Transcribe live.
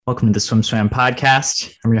Welcome to the Swim Swam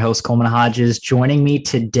podcast. I'm your host, Coleman Hodges. Joining me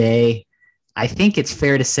today, I think it's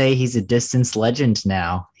fair to say he's a distance legend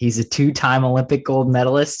now. He's a two-time Olympic gold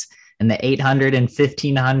medalist in the 800 and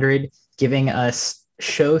 1500, giving us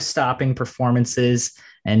show-stopping performances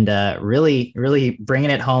and really bringing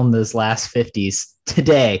it home those last 50s.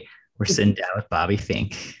 Today, we're sitting down with Bobby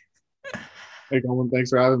Finke. Hey, Coleman, thanks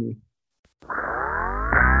for having me.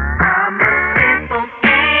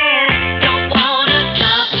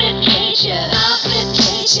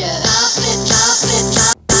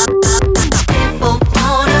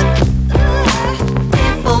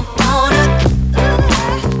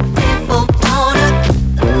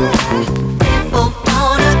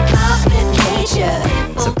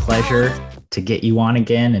 It's a pleasure to get you on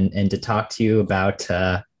again and to talk to you about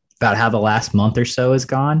how the last month or so has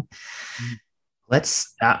gone.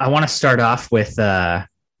 I want to start off with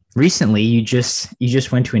recently you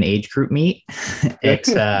just went to an age group meet.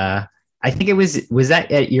 I think it was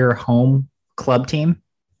that at your home club team?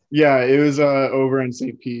 Yeah, it was over in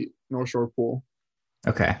St. Pete, North Shore Pool.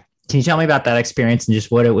 Okay. Can you tell me about that experience and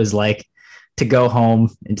just what it was like to go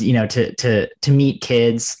home, to meet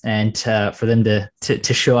kids and for them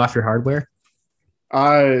to show off your hardware?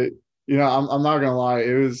 I'm not gonna lie,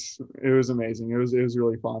 it was amazing. It was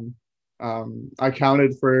really fun. I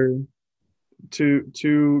counted for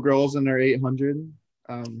two girls in their 800.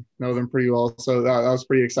 Know them pretty well, so that was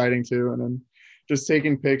pretty exciting too. And then just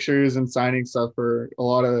taking pictures and signing stuff for a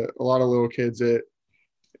lot of little kids. It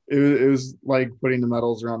was like putting the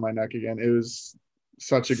medals around my neck again. It was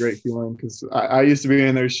such a great feeling because I used to be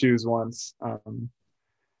in their shoes once,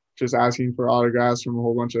 just asking for autographs from a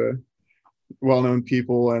whole bunch of well-known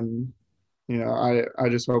people, and I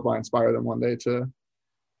just hope I inspire them one day to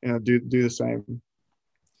do the same.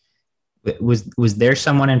 Was there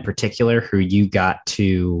someone in particular who you got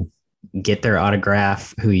to get their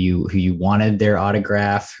autograph, who you wanted their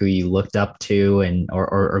autograph, who you looked up to, and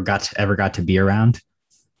or got to be around?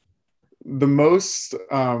 The most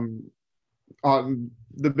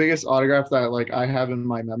the biggest autograph that I have in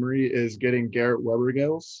my memory is getting Garrett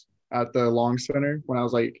Weber-Gills at the Long Center when I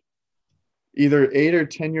was either 8 or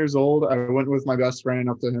 10 years old. I went with my best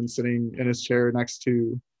friend up to him sitting in his chair next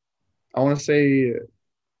to, I want to say,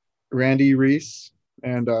 Randy Reese,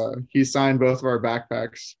 and he signed both of our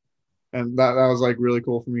backpacks, and that was really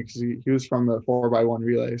cool for me because he was from the 4x1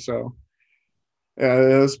 relay. So yeah,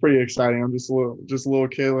 it was pretty exciting. I'm just a little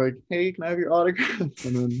kid, hey, can I have your autograph?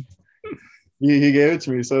 And then he gave it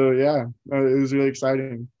to me. So yeah, it was really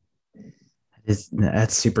exciting.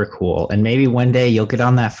 That's super cool. And maybe one day you'll get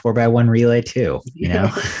on that 4x1 relay too.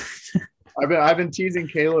 I've been teasing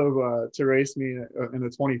Caleb to race me in the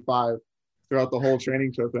 25 throughout the whole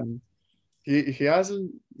training trip, and he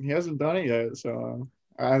hasn't done it yet. So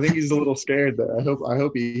I think he's a little scared there. I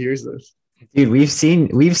hope he hears this. Dude, we've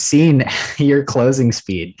seen your closing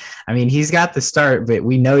speed. I mean, he's got the start, but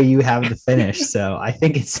we know you have the finish. So I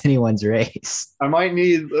think it's anyone's race. I might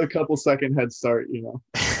need a couple second head start,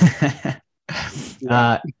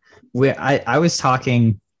 I was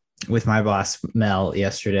talking with my boss Mel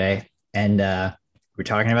yesterday, and we're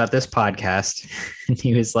talking about this podcast, and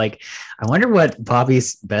he was like, I wonder what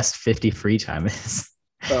Bobby's best 50 free time is.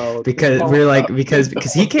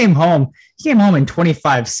 Because he came home in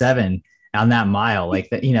 25.7 on that mile.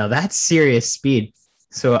 That's serious speed.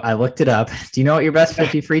 So I looked it up. Do you know what your best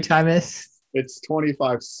 50 free time is? It's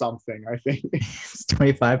 25 something, I think. It's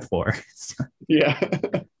 25.4. Yeah.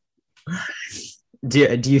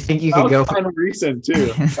 Do you think you could go kind of recent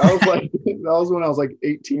too? That was when I was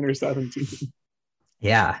 18 or 17.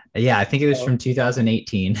 Yeah, I think it was from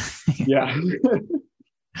 2018. Yeah.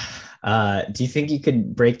 Do you think you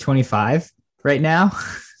could break 25 right now?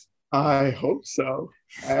 I hope so.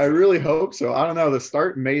 I really hope so. I don't know. The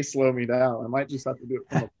start may slow me down. I might just have to do it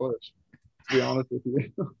from a push, to be honest with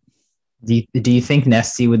you. Do you think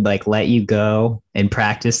Nesty would let you go and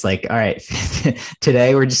practice? All right,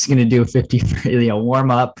 today we're just going to do a 50 free, warm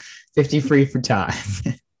up, 50 free for time.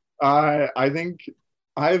 I think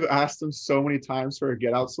I've asked him so many times for a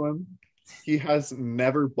get out swim. He has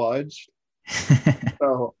never budged.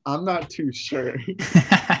 So I'm not too sure,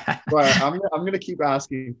 but I'm going to keep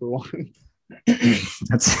asking for one.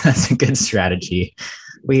 That's a good strategy.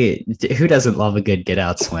 Who doesn't love a good get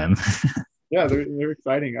out swim? Yeah, they're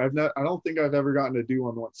exciting. I don't think I've ever gotten to do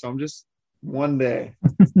one once. So I'm just one day.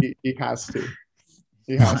 He has to.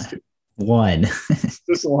 He has to. One.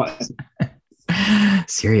 Just one.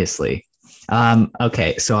 Seriously.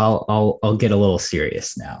 Okay, so I'll get a little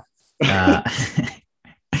serious now. Now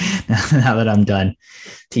that I'm done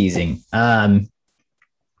teasing.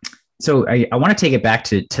 So I want to take it back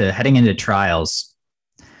to heading into trials.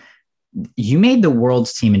 you made the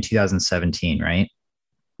world's team in 2017, right?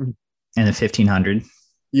 Mhm. In the 1500.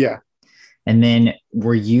 Yeah. And then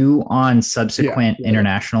were you on Yeah. subsequent Yeah.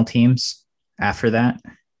 international teams after that?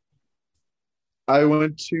 I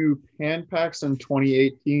went to Pan Pacs in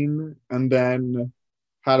 2018 and then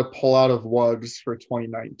had to pull out of WUGS for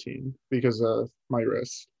 2019 because of my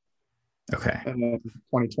wrist. Okay. And then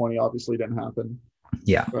 2020 obviously didn't happen.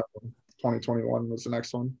 Yeah. So 2021 was the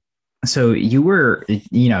next one. So you were,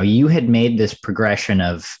 you had made this progression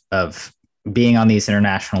of being on these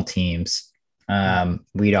international teams.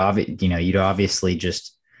 You'd obviously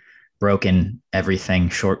just broken everything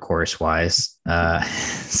short course wise.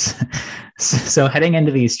 So heading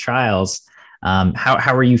into these trials,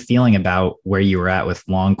 how are you feeling about where you were at with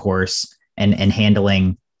long course and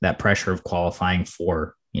handling that pressure of qualifying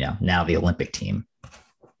for, now the Olympic team?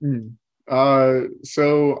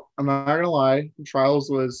 So I'm not gonna lie, trials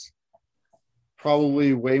was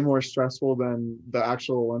probably way more stressful than the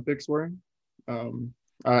actual Olympics were. Um,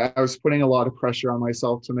 I was putting a lot of pressure on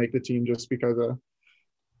myself to make the team just because of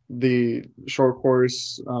the short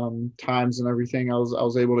course times and everything. I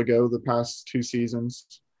was able to go the past 2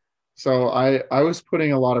 seasons, so I was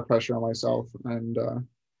putting a lot of pressure on myself, and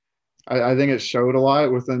I think it showed a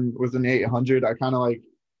lot within the 800. I kind of like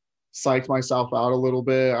psyched myself out a little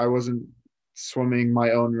bit. I wasn't swimming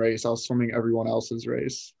my own race. I was swimming everyone else's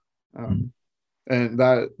race. And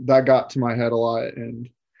that got to my head a lot. And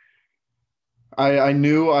I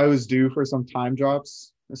knew I was due for some time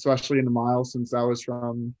drops, especially in the mile, since that was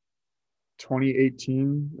from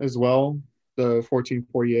 2018 as well, the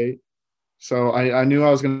 1448. So I knew I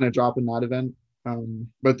was going to drop in that event.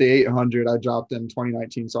 But the 800 I dropped in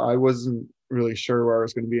 2019, so I wasn't really sure where I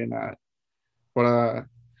was going to be in that. But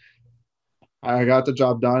I got the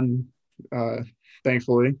job done,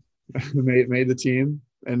 thankfully, made the team,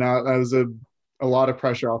 and that was a lot of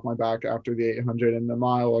pressure off my back after the 800 and the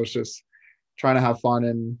mile. I was just trying to have fun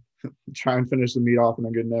and try and finish the meet off on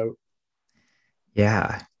a good note.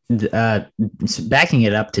 Yeah. So backing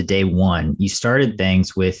it up to day one, you started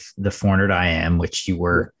things with the 400 IM, which you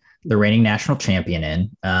were the reigning national champion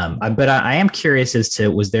in. But I am curious as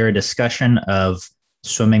to, was there a discussion of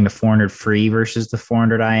swimming the 400 free versus the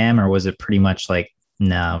 400 IM, or was it pretty much like,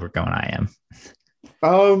 no, we're going IM?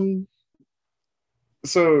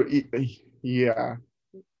 So yeah,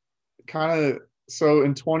 kind of. So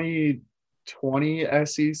in 2020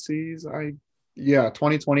 SECs,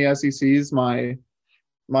 2020 SECs,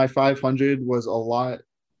 my 500 was a lot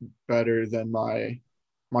better than my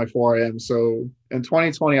 4IM. So in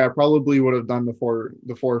 2020, I probably would have done the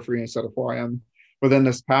four free instead of 4IM. But then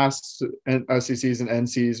this past SECs and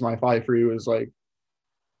NCs, my 5 free was like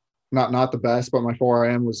not the best, but my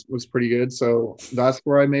 4IM was pretty good. So that's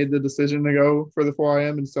where I made the decision to go for the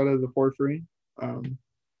 4IM instead of the 4 free.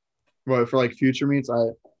 But for like future meets,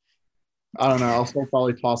 I don't know. I'll still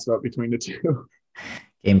probably toss it up between the two.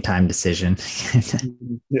 Game time decision.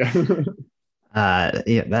 Yeah.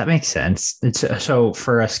 Yeah, that makes sense. So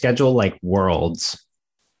for a schedule like Worlds,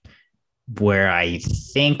 where I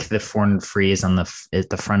think the 400 free is at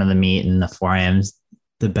the front of the meet and the 4IM's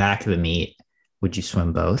the back of the meet, would you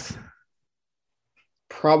swim both?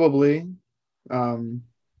 Probably.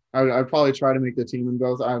 I'd probably try to make the team in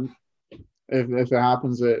both. If it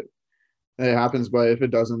happens, it happens. But if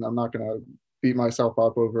it doesn't, I'm not gonna beat myself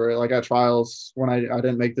up over it. Like at trials, when I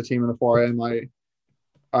didn't make the team in the 4M,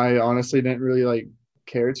 I honestly didn't really like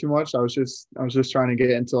care too much. I was just trying to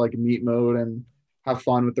get into like meet mode and have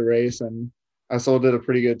fun with the race, and I still did a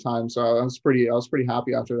pretty good time. So I was pretty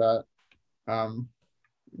happy after that.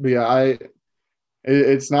 But yeah,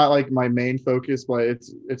 it's not like my main focus, but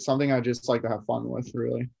it's something I just like to have fun with,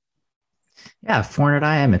 really. Yeah, 400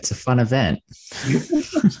 IM. It's a fun event.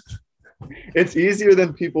 It's easier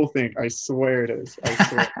than people think. I swear it is. I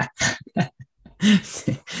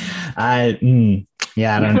swear.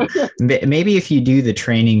 Yeah, I don't. Maybe if you do the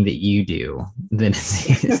training that you do, then it's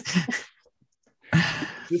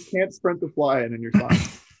just can't sprint the fly in, and you're fine.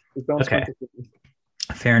 Just don't okay. Sprint the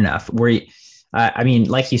fly. Fair enough. I mean,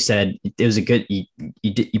 like you said, it was a good.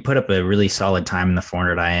 You put up a really solid time in the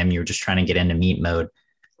 400 IM. You were just trying to get into meet mode.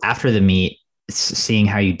 After the meet, seeing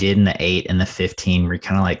how you did in the 8 and the 15, we're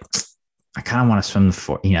kind of like, I kind of want to swim the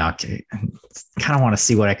 4. Kind of want to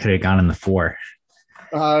see what I could have gone in the 4.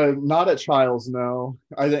 Not at trials, no.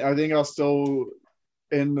 I think I was still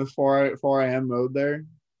in the 4 IM mode there.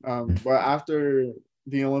 But after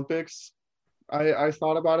the Olympics, I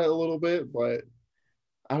thought about it a little bit, but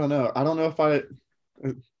I don't know. I don't know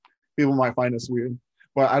if people might find this weird,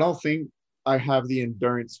 but I don't think I have the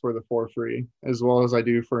endurance for the 4 free as well as I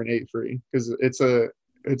do for an 8 free, because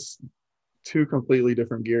it's two completely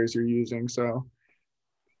different gears you're using. So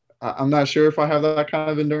I'm not sure if I have that kind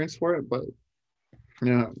of endurance for it, but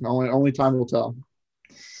only time will tell.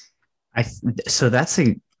 So that's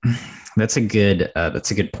a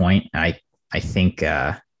good point. I think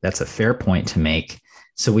that's a fair point to make.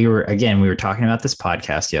 So we were talking about this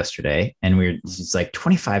podcast yesterday, and it's like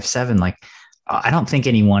 25/7. Like I don't think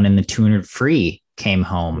anyone in the 200 free came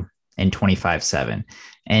home in 25/7,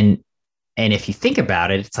 and if you think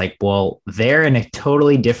about it, it's like, well, they're in a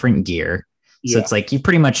totally different gear. So Yeah. it's like you're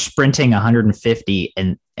pretty much sprinting 150,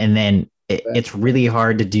 and then it's really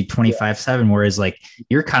hard to do 25/7. Whereas like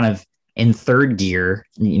you're kind of in third gear,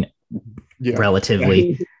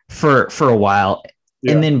 relatively for a while,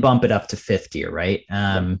 and then bump it up to fifth gear, right?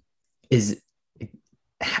 Is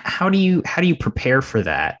how do you prepare for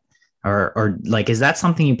that, or like is that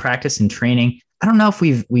something you practice in training? I don't know if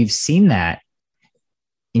we've seen that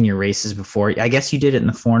in your races before. I guess you did it in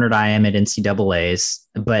the 400 IM at NCAA's,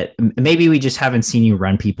 but maybe we just haven't seen you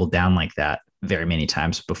run people down like that very many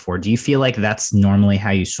times before. Do you feel like that's normally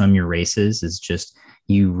how you swim your races? Is just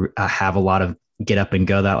you have a lot of get up and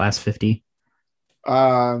go that last 50?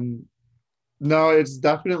 No, it's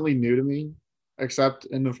definitely new to me, except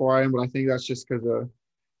in the 4 IM, but I think that's just because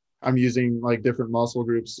I'm using like different muscle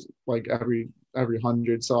groups like every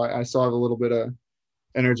 100. So I still have a little bit of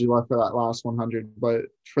energy left for that last 100. But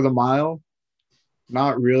for the mile,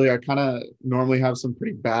 not really. I kind of normally have some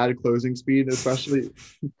pretty bad closing speed, especially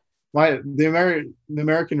the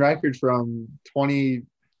American record from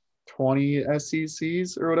 2020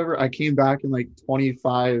 SCCs or whatever. I came back in like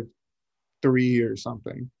 25.3 or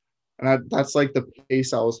something, and that's like the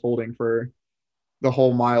pace I was holding for the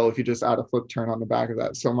whole mile if you just add a flip turn on the back of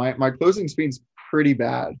that. So my closing speed's pretty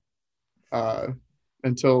bad uh,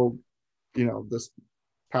 until this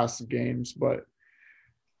past games. But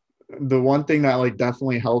the one thing that like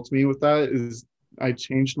definitely helped me with that is I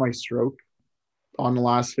changed my stroke on the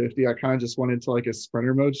last 50. I kind of just went into like a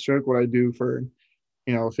sprinter mode stroke, what I do for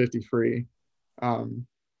 50 free. But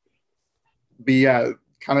yeah,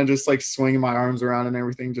 kind of just like swinging my arms around and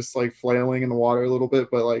everything, just like flailing in the water a little bit,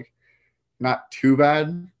 but like not too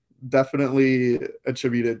bad. Definitely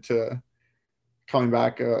attributed to coming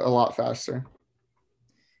back a lot faster.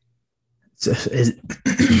 So is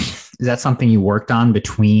that something you worked on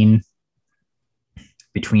between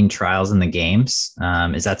trials and the games?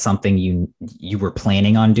 Is that something you were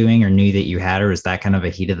planning on doing or knew that you had, or is that kind of a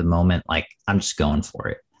heat of the moment? Like, I'm just going for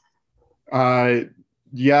it.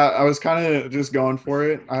 Yeah, I was kind of just going for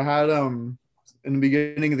it. I had in the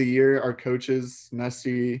beginning of the year, our coaches,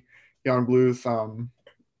 Nessie, Jan Bluth,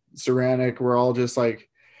 Ceranic, were all just like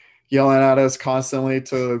yelling at us constantly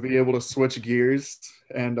to be able to switch gears.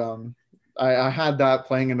 And I had that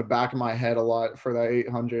playing in the back of my head a lot for that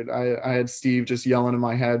 800. I had Steve just yelling in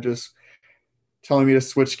my head, just telling me to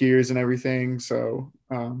switch gears and everything. So,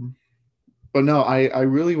 but no, I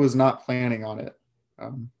really was not planning on it.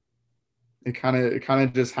 It kind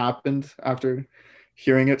of just happened after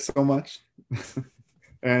hearing it so much.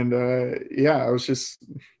 And yeah, I was just,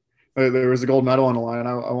 there was a gold medal on the line.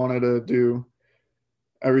 I wanted to do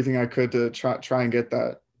everything I could to try and get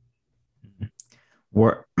that.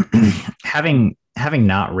 We're having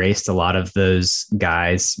not raced a lot of those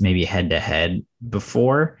guys maybe head to head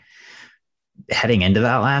before, heading into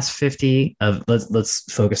that last 50 of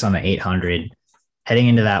let's focus on the 800. Heading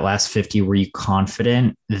into that last 50, were you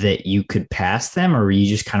confident that you could pass them, or were you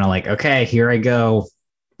just kind of like, okay, here I go,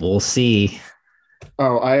 we'll see?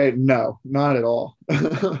 Oh, no, not at all.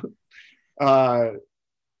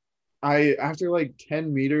 I after like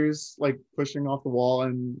 10 meters, like pushing off the wall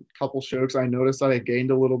and a couple strokes, I noticed that I gained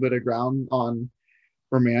a little bit of ground on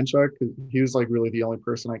Romanchuk because he was like really the only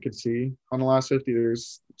person I could see on the last 50.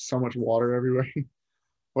 There's so much water everywhere.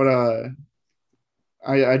 But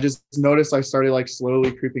I just noticed I started like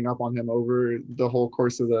slowly creeping up on him over the whole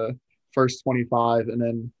course of the first 25. And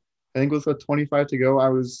then I think with the 25 to go, I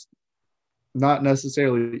was not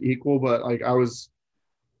necessarily equal, but like I was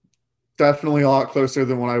definitely a lot closer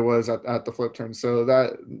than what I was at the flip turn. So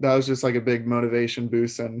that was just like a big motivation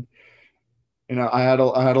boost. And I had a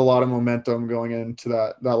lot of momentum going into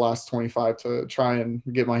that last 25 to try and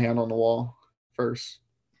get my hand on the wall first.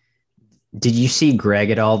 Did you see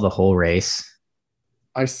Greg at all the whole race?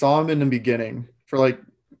 I saw him in the beginning for like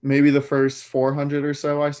maybe the first 400 or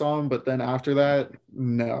so. I saw him, but then after that,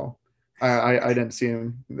 no, I didn't see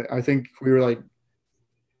him. I think we were like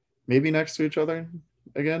maybe next to each other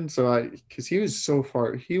again. So because he was so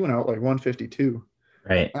far, he went out like 152.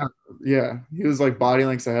 Right. Yeah, he was like body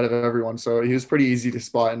lengths ahead of everyone, so he was pretty easy to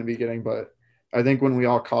spot in the beginning. But I think when we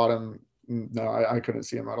all caught him, no, I couldn't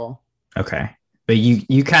see him at all. Okay. But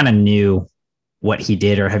you kind of knew what he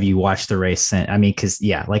did, or have you watched the race since? I mean, because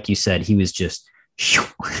yeah, like you said, he was just,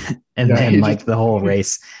 and Yeah, then he just like the whole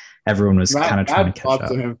race, everyone was kind of trying mad to catch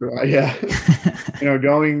props to up. him for that. Yeah,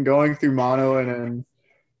 going through mono and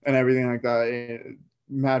everything like that.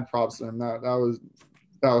 Mad props to him. That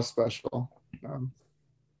was special. Um,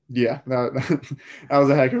 yeah, that was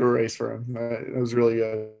a heck of a race for him. It was really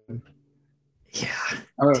good. Yeah,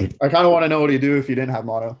 dude. I kind of want to know what he'd do if he didn't have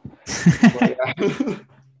mono. But,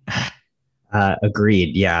 yeah.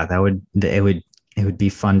 Agreed. Yeah, it would be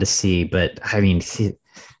fun to see. But I mean,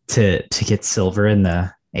 to get silver in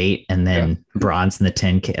the 8 and Yeah. then bronze in the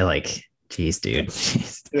 10K, like, geez, dude.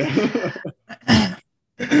 Jeez. Yeah.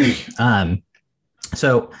 um,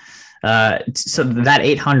 so that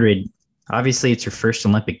 800, obviously, it's your first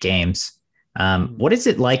Olympic Games. What is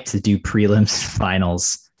it like to do prelims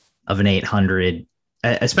finals of an 800,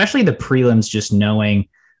 especially the prelims? Just knowing,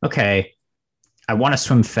 okay, I want to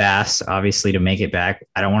swim fast, obviously, to make it back.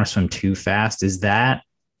 I don't want to swim too fast. Is that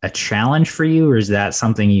a challenge for you, or is that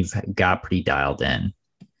something you've got pretty dialed in?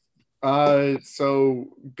 So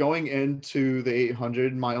going into the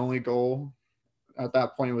 800, my only goal at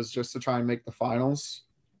that point was just to try and make the finals.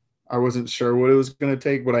 I wasn't sure what it was going to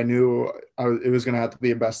take, but I knew it was going to have to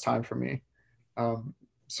be a best time for me.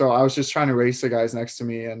 So I was just trying to race the guys next to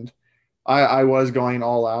me, and I was going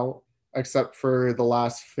all out, except for the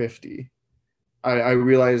last 50. I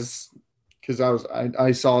realized because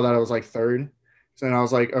I saw that I was like third, so then I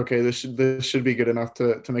was like, okay, this should be good enough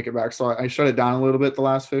to make it back. So I shut it down a little bit the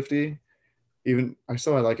last 50. Even I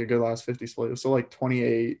still had like a good last 50 split. It was still like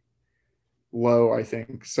 28 low, I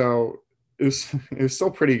think. So it was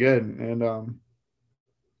still pretty good. And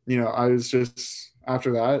I was just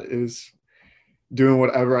after that it was doing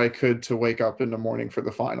whatever I could to wake up in the morning for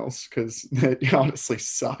the finals because it honestly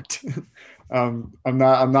sucked. I'm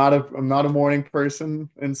not a morning person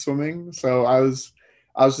in swimming, so I was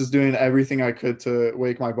just doing everything I could to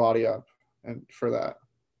wake my body up and for that,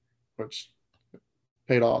 which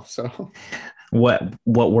paid off. What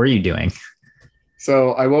were you doing?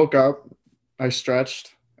 So I woke up, I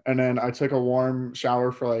stretched, and then I took a warm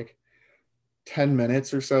shower for like 10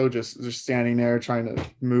 minutes or so, just standing there trying to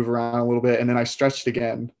move around a little bit. And then I stretched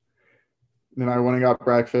again. And then I went and got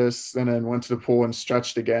breakfast and then went to the pool and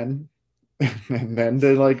stretched again. And then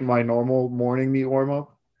did like my normal morning meet warm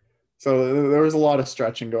up. So there was a lot of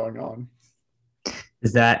stretching going on.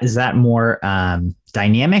 Is that more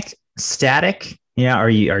dynamic, static? Yeah, are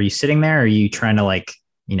you sitting there? Or are you trying to like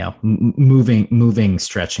moving,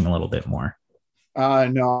 stretching a little bit more?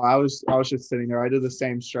 No, I was just sitting there. I did the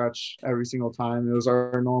same stretch every single time. It was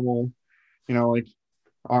our normal, like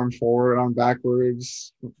arm forward, arm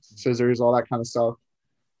backwards, scissors, all that kind of stuff.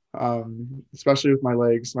 Especially with my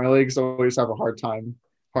legs. My legs always have a hard time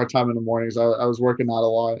in the mornings. I was working out a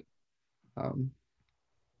lot. Um,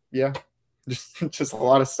 yeah, just a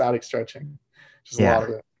lot of static stretching, just a lot Yeah. of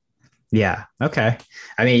it. Yeah. Okay.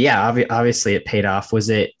 I mean, yeah, obviously it paid off. Was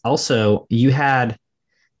it also you had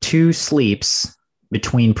two sleeps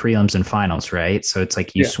between prelims and finals, right? So it's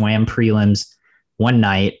like you Yeah, swam prelims one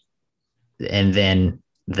night and then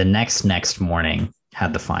the next morning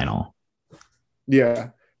had the final. yeah,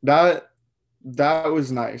 that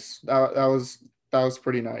was nice. That was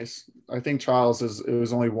pretty nice. I think trials it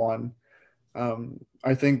was only one.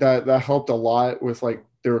 I think that helped a lot with like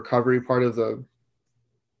the recovery part of the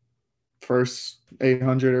first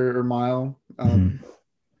 800 or mile. Mhm.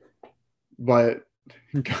 But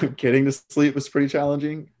getting to sleep was pretty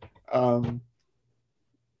challenging. Um,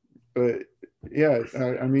 but yeah,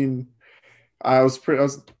 I mean, I was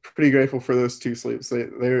pretty grateful for those two sleeps. They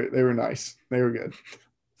were nice. They were good.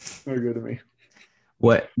 They were good to me.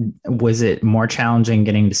 What was it more challenging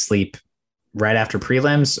getting to sleep right after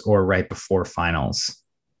prelims or right before finals?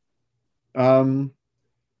 Um,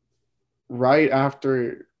 right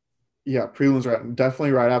after, yeah, prelims, right,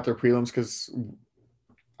 definitely right after prelims because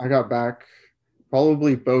I got back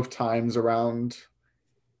probably both times around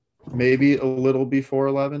maybe a little before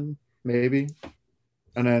 11, maybe,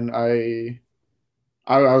 and then I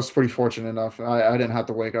was pretty fortunate enough. I didn't have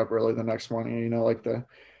to wake up early the next morning. Like the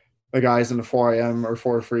guys in the 4 a.m. or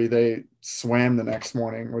 4 free, they swam the next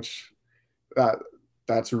morning, which that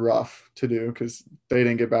that's rough to do because they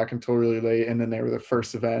didn't get back until really late, and then they were the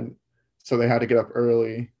first event, so they had to get up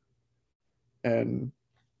early. And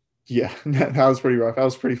yeah, that was pretty rough. I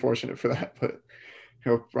was pretty fortunate for that, but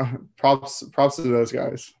props to those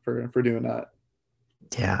guys for doing that.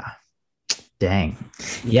 Yeah. Dang.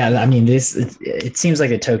 Yeah, I mean, it seems like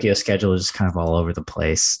the Tokyo schedule is just kind of all over the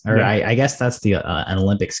place. Or Yeah. I guess that's the an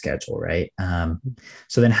Olympic schedule, right?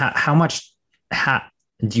 So then how much how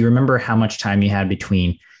Do you remember how much time you had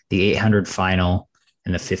between the 800 final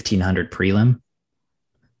and the 1500 prelim?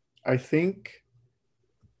 I think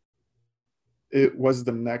it was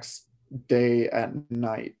the next day at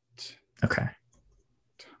night. Okay.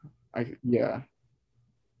 I yeah.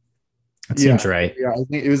 That seems Yeah. right. Yeah. I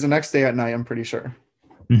think it was the next day at night, I'm pretty sure.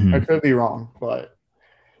 I Hmm. could be wrong, but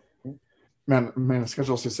man, the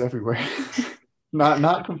schedule's just everywhere.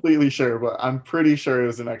 Not completely sure, but I'm pretty sure it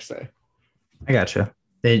was the next day. I gotcha.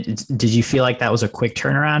 Did you feel like that was a quick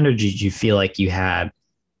turnaround, or did you feel like you had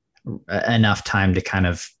enough time to kind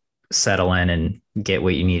of settle in and get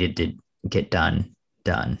what you needed to get done?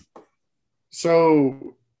 Done.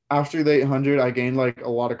 So after the 800, I gained like a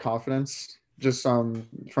lot of confidence just from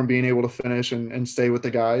being able to finish and stay with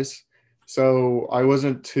the guys. So I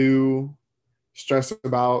wasn't too stressed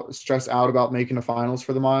out about making the finals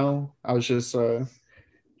for the mile. I was just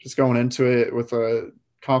going into it with a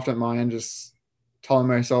confident mind, just telling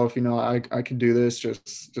myself, I could do this.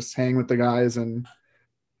 Just hang with the guys and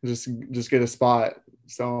just get a spot.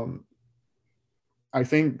 So I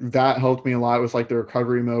think that helped me a lot with like the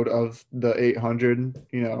recovery mode of the 800.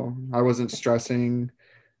 I wasn't stressing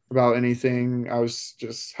about anything. I was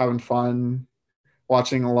just having fun,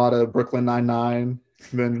 watching a lot of Brooklyn Nine-Nine.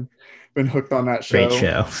 Been hooked on that Great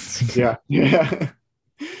show. show. Yeah, yeah.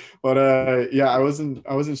 But yeah, I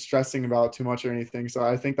wasn't stressing about too much or anything. So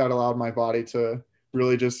I think that allowed my body to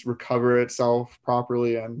really just recover itself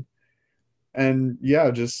properly and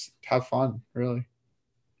yeah, just have fun, really.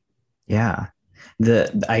 Yeah.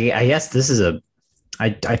 I guess this is I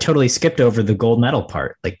totally skipped over the gold medal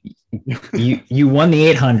part. Like you won the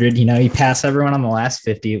 800, you passed everyone on the last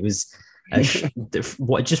 50. It was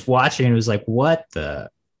just watching it was like, what the,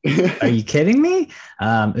 are you kidding me?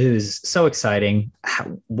 It was so exciting.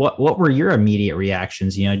 What were your immediate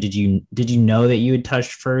reactions? Did you know that you had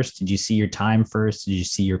touched first? Did you see your time first? Did you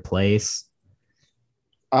see your place?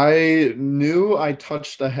 I knew I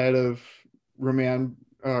touched ahead of Romanchuk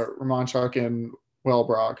and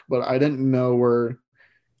Wellbrock, but I didn't know where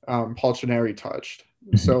Polchineri touched.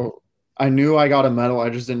 Mhm. So I knew I got a medal. I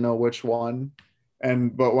just didn't know which one.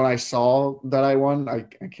 But when I saw that I won, I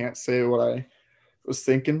can't say what I was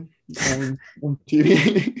thinking on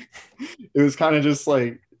TV. It was kind of just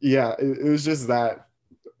like, yeah, it was just that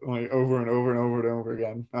like over and over and over and over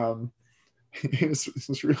again. It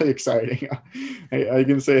was really exciting. I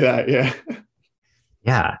can say that, yeah.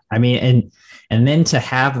 Yeah, I mean, and then to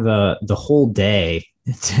have the whole day,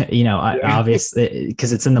 Yeah, obviously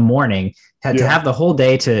because it's in the morning, had to yeah. have the whole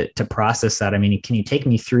day to process that. I mean, can you take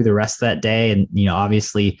me through the rest of that day? And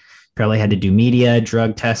obviously, probably had to do media,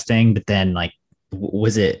 drug testing, but then like,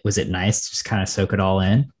 was it nice to just kind of soak it all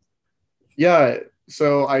in? Yeah,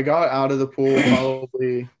 so I got out of the pool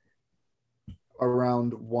probably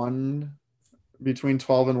around one, between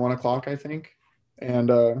 12 and 1 o'clock, I think.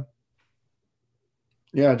 And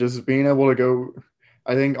yeah, just being able to go.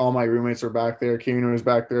 I think all my roommates were back there. Keenan was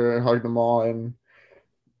back there. I hugged them all and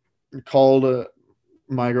called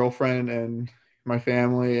my girlfriend and my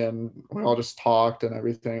family, and we all just talked and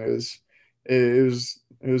everything. It was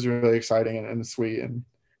really exciting and sweet, and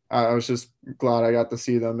I was just glad I got to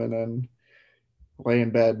see them and then lay in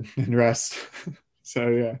bed and rest. So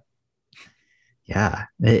yeah. Yeah,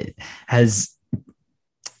 it has.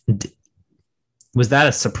 Was that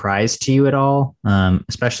a surprise to you at all?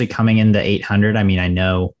 Especially coming into 800. I mean, I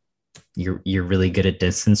know you're really good at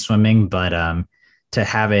distance swimming, but to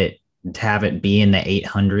have it to have it be in the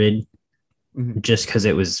 800 Mhm. just because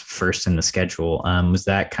it was first in the schedule, was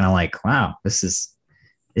that kind of like, wow, this is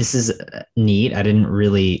neat. I didn't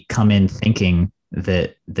really come in thinking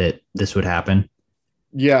that this would happen.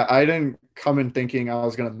 Yeah, I didn't come in thinking I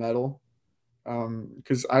was gonna medal.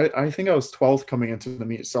 Because I think I was 12th coming into the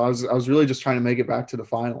meet, so I was really just trying to make it back to the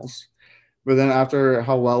finals. But then after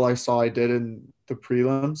how well I saw I did in the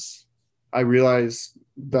prelims, I realized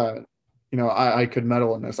that I could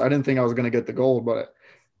medal in this. I didn't think I was going to get the gold, but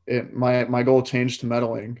my goal changed to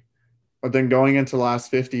medaling. But then going into the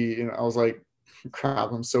last 50, I was like,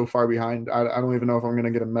 crap, I'm so far behind. I don't even know if I'm going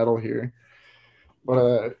to get a medal here.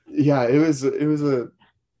 But yeah, it was a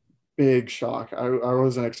big shock. I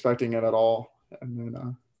wasn't expecting it at all. And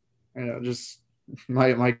then just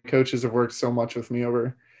my coaches have worked so much with me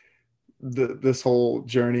over this whole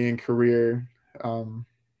journey and career. You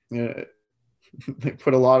know, they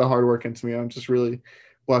put a lot of hard work into me. I'm just really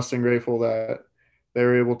blessed and grateful that they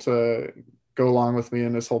were able to go along with me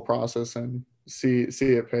in this whole process and see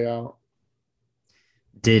it pay out.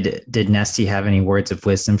 Did Nesty have any words of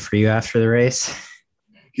wisdom for you after the race?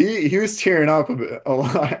 He was tearing up a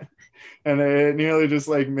lot, and it nearly just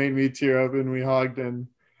like made me tear up. And we hugged, and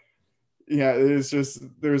yeah, it's just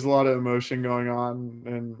there's a lot of emotion going on,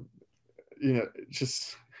 and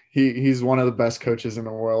just he's one of the best coaches in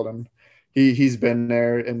the world, and he's been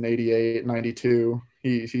there in 88, 92.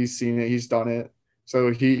 He's seen it, he's done it,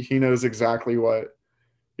 so he knows exactly what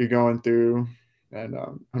you're going through, and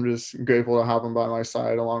I'm just grateful to have him by my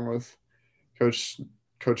side, along with Coach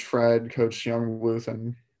Coach Fred, Coach Youngbluth,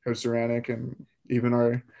 and Coach Zaranek, and even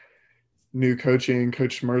our new coaching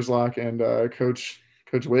Coach Merzlock and Coach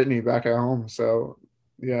Whitney back at home. So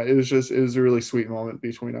yeah, it was a really sweet moment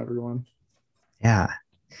between everyone. Yeah.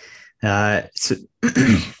 So,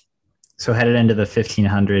 so headed into the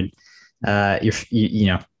 1500, you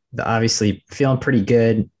know, obviously feeling pretty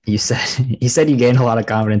good. You said you gained a lot of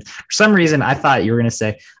confidence. For some reason, I thought you were going to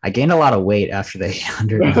say I gained a lot of weight after the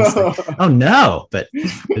 800. I was like, oh no, but you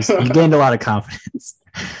gained a lot of confidence.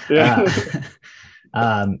 Yeah.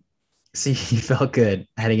 So you felt good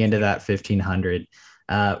heading into that 1500.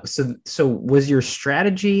 So was your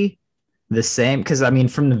strategy the same? Because I mean,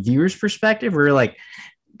 from the viewer's perspective, we were like,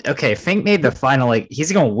 okay, Fink made the final, like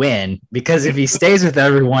he's gonna win because if he stays with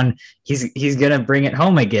everyone, he's gonna bring it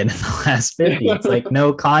home again in the last 50. It's like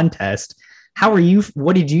no contest. How are you?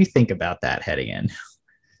 What did you think about that heading in?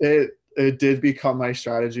 It did become my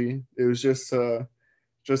strategy. It was just to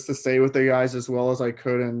stay with the guys as well as I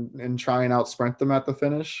could, and try and out sprint them at the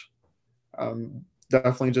finish.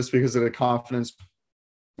 Definitely just because of the confidence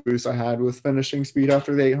boost I had with finishing speed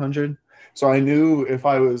after the 800. So I knew if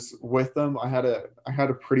I was with them, I had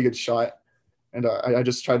a pretty good shot, and I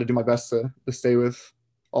just tried to do my best to stay with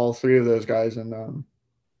all three of those guys, and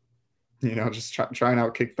just try and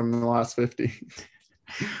outkick them in the last 50.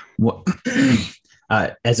 What,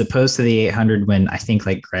 as opposed to the 800, when I think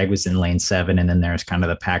like Greg was in lane 7, and then there's kind of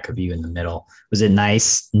the pack of you in the middle. Was it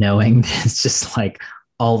nice knowing it's just like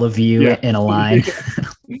all of you in a line?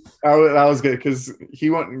 That was good because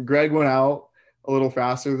Greg went out a little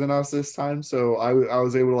faster than us this time, so I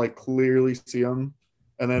was able to like clearly see him,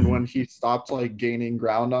 and then when he stopped like gaining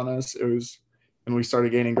ground on us, and we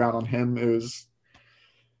started gaining ground on him, it was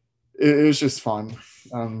just fun.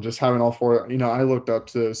 Just having all four, I looked up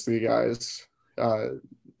to those three guys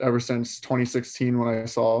ever since 2016 when I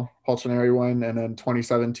saw Polchinari win, and then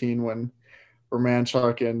 2017 when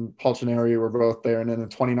Romanchuk and Polchinari were both there, and then in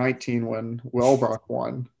 2019 when Wellbrock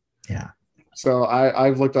won. Yeah. So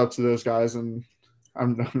I've looked up to those guys, and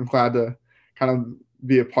I'm glad to kind of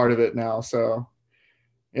be a part of it now. So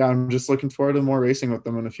yeah, I'm just looking forward to more racing with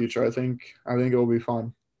them in the future. I think it will be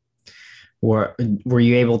fun. Were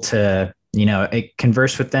you able to,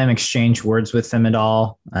 converse with them, exchange words with them at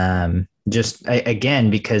all? Just again,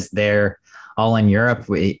 because they're all in Europe,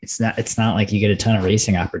 it's not like you get a ton of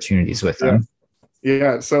racing opportunities with them.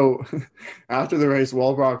 Yeah. So after the race,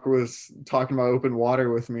 Wellbrock was talking about open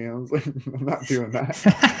water with me. I was like, I'm not doing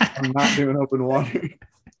that. I'm not doing open water.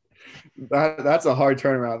 That's a hard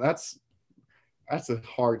turnaround. That's a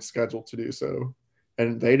hard schedule to do. So,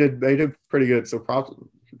 and they did pretty good. So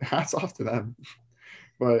hats off to them.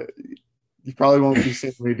 But you probably won't be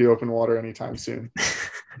seeing me do open water anytime soon.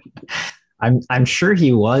 I'm sure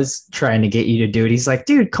he was trying to get you to do it. He's like,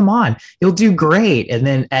 dude, come on, you'll do great. And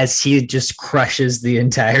then as he just crushes the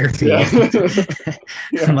entire field,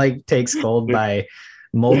 and like takes gold by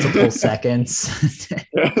multiple seconds.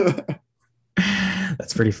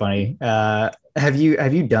 That's pretty funny. Have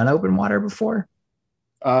you done open water before?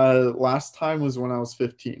 Last time was when I was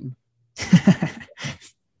 15.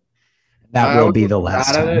 That will be the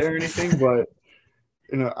last time. Not at it or anything, but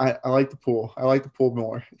I like the pool. I like the pool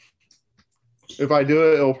more. If I do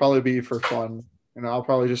it, it'll probably be for fun. I'll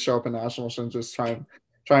probably just show up in nationals and just try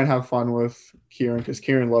and have fun with Kieran, because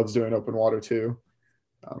Kieran loves doing open water too.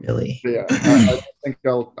 Really? Yeah, I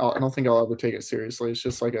don't think I'll ever take it seriously. It's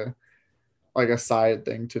just like a side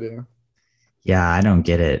thing to do. Yeah, I don't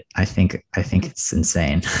get it. I think it's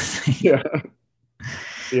insane. Yeah,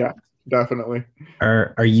 definitely.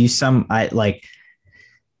 Are you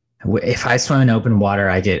if I swim in open water,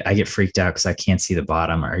 I get freaked out because I can't see the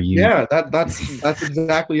bottom. Are you? Yeah, that's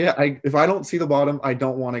exactly it. If I don't see the bottom, I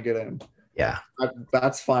don't want to get in. Yeah,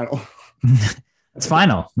 that's final. That's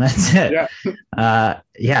final. That's it. Yeah.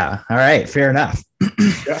 Yeah. All right. Fair enough.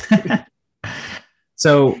 Yeah.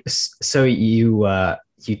 So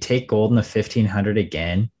you take gold in the 1500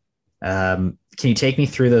 again. Can you take me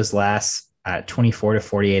through those last 24 to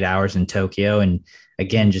 48 hours in Tokyo, and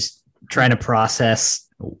again just trying to process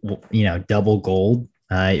double gold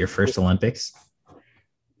at your first Olympics?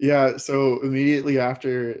 Yeah, so immediately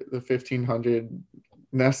after the 1500,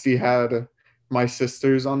 Nesty had my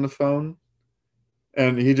sisters on the phone,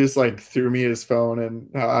 and he just like threw me his phone,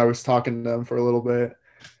 and I was talking to them for a little bit,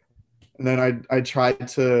 And then I tried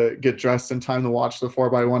to get dressed in time to watch the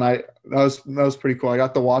 4x1. That was pretty cool. I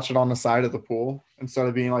got to watch it on the side of the pool instead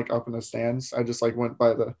of being like up in the stands. I just like went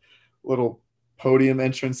by the little podium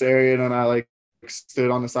entrance area, and then I like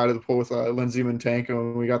stood on the side of the pool with Lindsey Tank,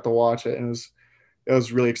 and we got to watch it. And it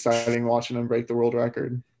was really exciting watching him break the world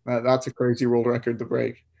record. That's a crazy world record to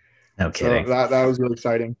break. No So kidding. that was really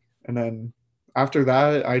exciting. And then after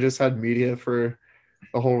that, I just had media for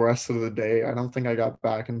the whole rest of the day. I don't think I got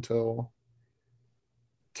back until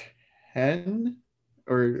 10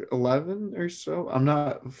 or 11 or so. I'm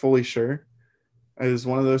not fully sure. It was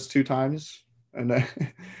one of those two times. And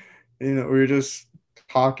we were just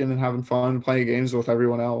talking and having fun, playing games with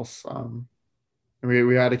everyone else. And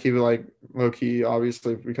we had to keep it like low key,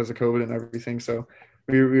 obviously, because of COVID and everything. So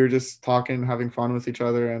we were just talking, having fun with each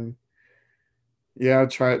other. And yeah,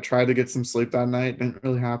 tried to get some sleep that night. Didn't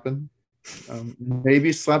really happen.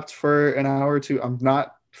 Maybe slept for an hour or two. I'm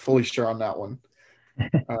not fully sure on that one.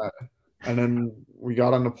 Uh, and then we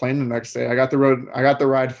got on the plane the next day. I got the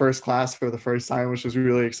ride first class for the first time, which was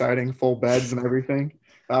really exciting. Full beds and everything.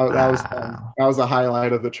 That was fun. Wow. That was a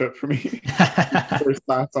highlight of the trip for me. First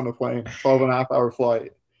class on the plane, 12 and a half hour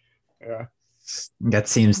flight. Yeah. That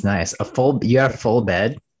seems nice. You have full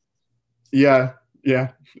bed? Yeah.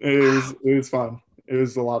 Yeah. It was fun. It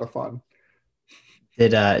was a lot of fun.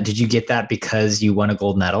 Did you get that because you won a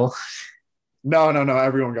gold medal? No, no, no.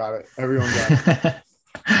 Everyone got it. Everyone got it.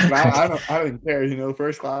 And I didn't care.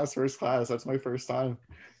 First class, first class. That's my first time.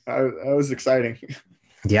 That was exciting.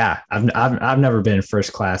 Yeah, I've never been in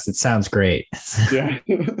first class. It sounds great. Yeah.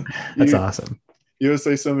 That's you awesome.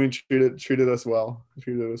 USA Swimming treated us well.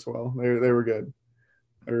 Treated us well. They were good.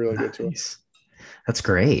 They were really good to us. Nice. That's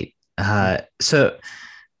great.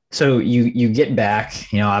 So you get back.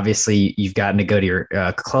 Obviously you've gotten to go to your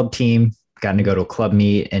club team, gotten to go to a club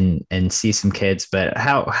meet and see some kids. But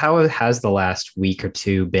how has the last week or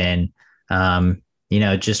two been?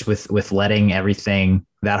 Just with letting everything,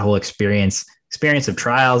 that whole experience of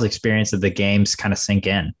trials, experience of the games kind of sink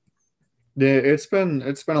in. Yeah, it's been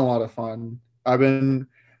a lot of fun.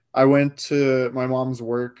 I went to my mom's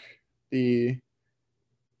work the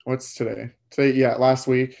what's today? Today, yeah, last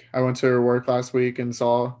week. I went to her work last week and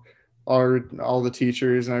saw all the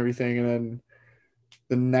teachers and everything. And then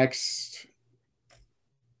the next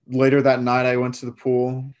later that night, I went to the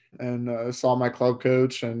pool and saw my club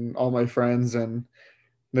coach and all my friends. And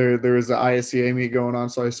there was the ISCA meet going on,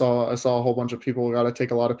 so I saw a whole bunch of people. Got to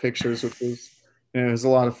take a lot of pictures, which was it was a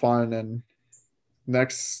lot of fun. And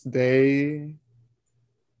next day,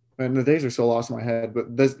 and the days are so lost in my head.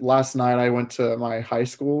 But this last night, I went to my high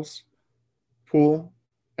school's pool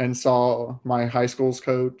and saw my high school's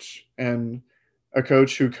coach and a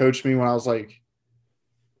coach who coached me when I was like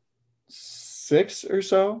 6 or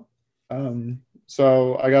so.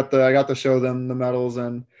 So I got to show them the medals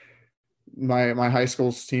and my high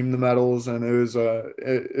school's team the medals, and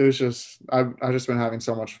it was just I've just been having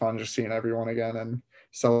so much fun just seeing everyone again and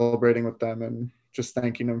celebrating with them and just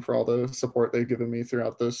thanking them for all the support they've given me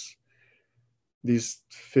throughout these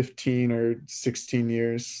 15 or 16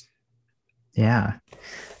 years. Yeah.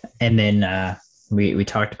 And then we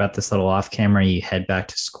talked about this little off camera. You head back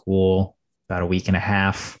to school about a week and a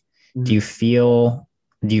half. Mm-hmm. Do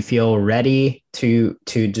you feel ready to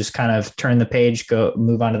just kind of turn the page, go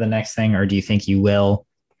move on to the next thing, or do you think you will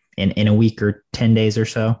in a week or 10 days or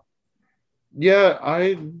so? Yeah,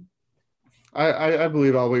 I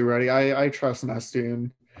believe I'll be ready. I trust Nesty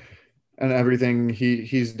and everything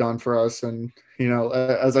he's done for us. And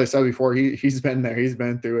as I said before, he's been there, he's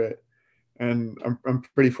been through it. And I'm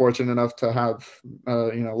pretty fortunate enough to have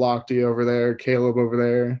Lochte over there, Caleb over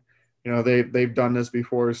there. They've done this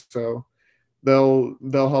before, so they'll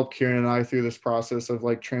help Kieran and I through this process of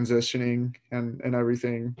like transitioning and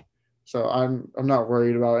everything. So I'm not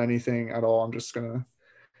worried about anything at all. I'm just gonna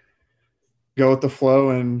go with the flow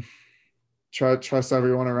and trust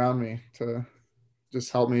everyone around me to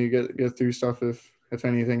just help me get through stuff if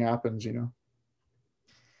anything happens.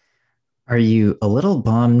 Are you a little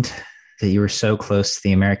bummed that you were so close to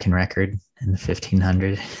the American record in the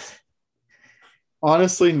 1500?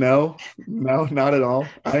 Honestly, no, not at all.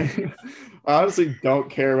 I honestly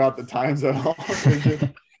don't care about the times at all.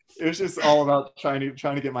 It was just all about trying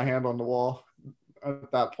to get my hand on the wall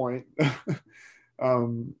at that point.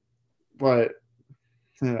 um, but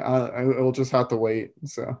I will just have to wait.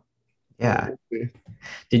 So Yeah. we'll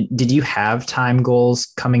see. Did you have time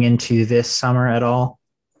goals coming into this summer at all?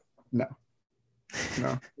 No,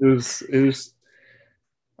 no. It was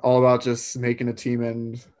all about just making a team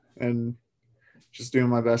and just doing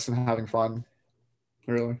my best and having fun.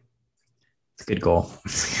 Really. It's a good goal.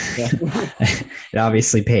 Yeah. It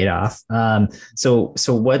obviously paid off. So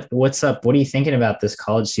what's up? What are you thinking about this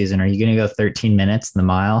college season? Are you going to go 13 minutes in the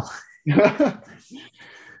mile?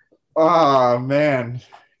 Oh man,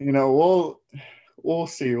 we'll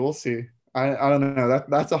see. We'll see. I don't know.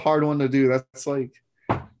 That's a hard one to do. That's like,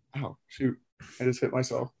 oh shoot, I just hit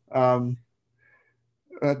myself.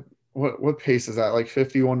 That what pace is that? Like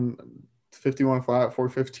 51 flat,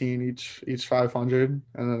 415 each 500, and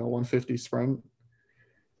then a 150 sprint.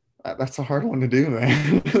 That's a hard one to do,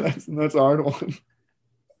 man. That's a hard one.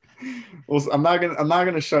 Well, I'm not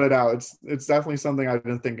gonna shut it out. It's definitely something I've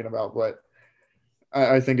been thinking about, but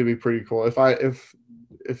I think it'd be pretty cool if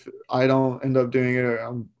I don't end up doing it.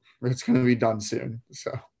 It's gonna be done soon.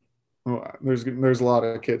 So there's a lot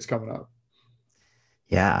of kids coming up.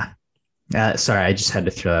 Yeah. Sorry, I just had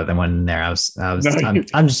to throw that one in there. No,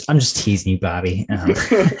 I'm just teasing you, Bobby.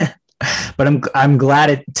 But I'm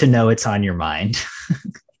glad to know it's on your mind.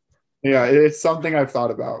 Yeah, it's something I've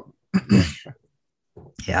thought about.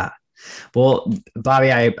 Yeah. Well,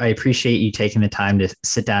 Bobby, I appreciate you taking the time to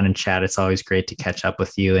sit down and chat. It's always great to catch up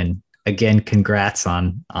with you. And again, congrats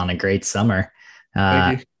on a great summer.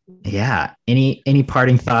 Thank you. Yeah. Any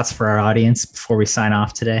parting thoughts for our audience before we sign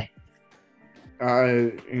off today?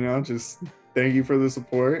 Just thank you for the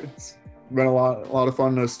support. It's been a lot of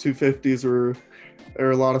fun. Those 250s were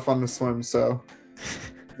a lot of fun to swim. So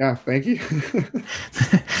yeah, thank you.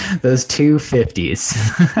 Those 250s.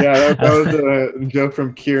 Yeah, that was a joke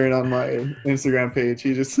from Kieran on my Instagram page.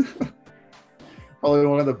 He just probably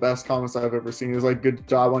one of the best comments I've ever seen. He was like, "Good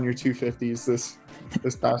job on your 250s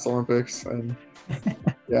this past Olympics," and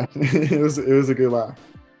yeah, it was a good laugh.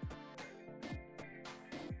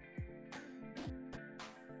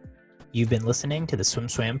 You've been listening to the Swim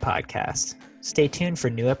Swam podcast. Stay tuned for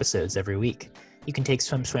new episodes every week. You can take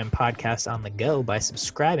Swim Swam podcast on the go by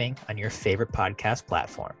subscribing on your favorite podcast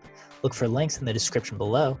platform. Look for links in the description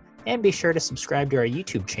below, and be sure to subscribe to our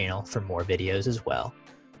YouTube channel for more videos as well.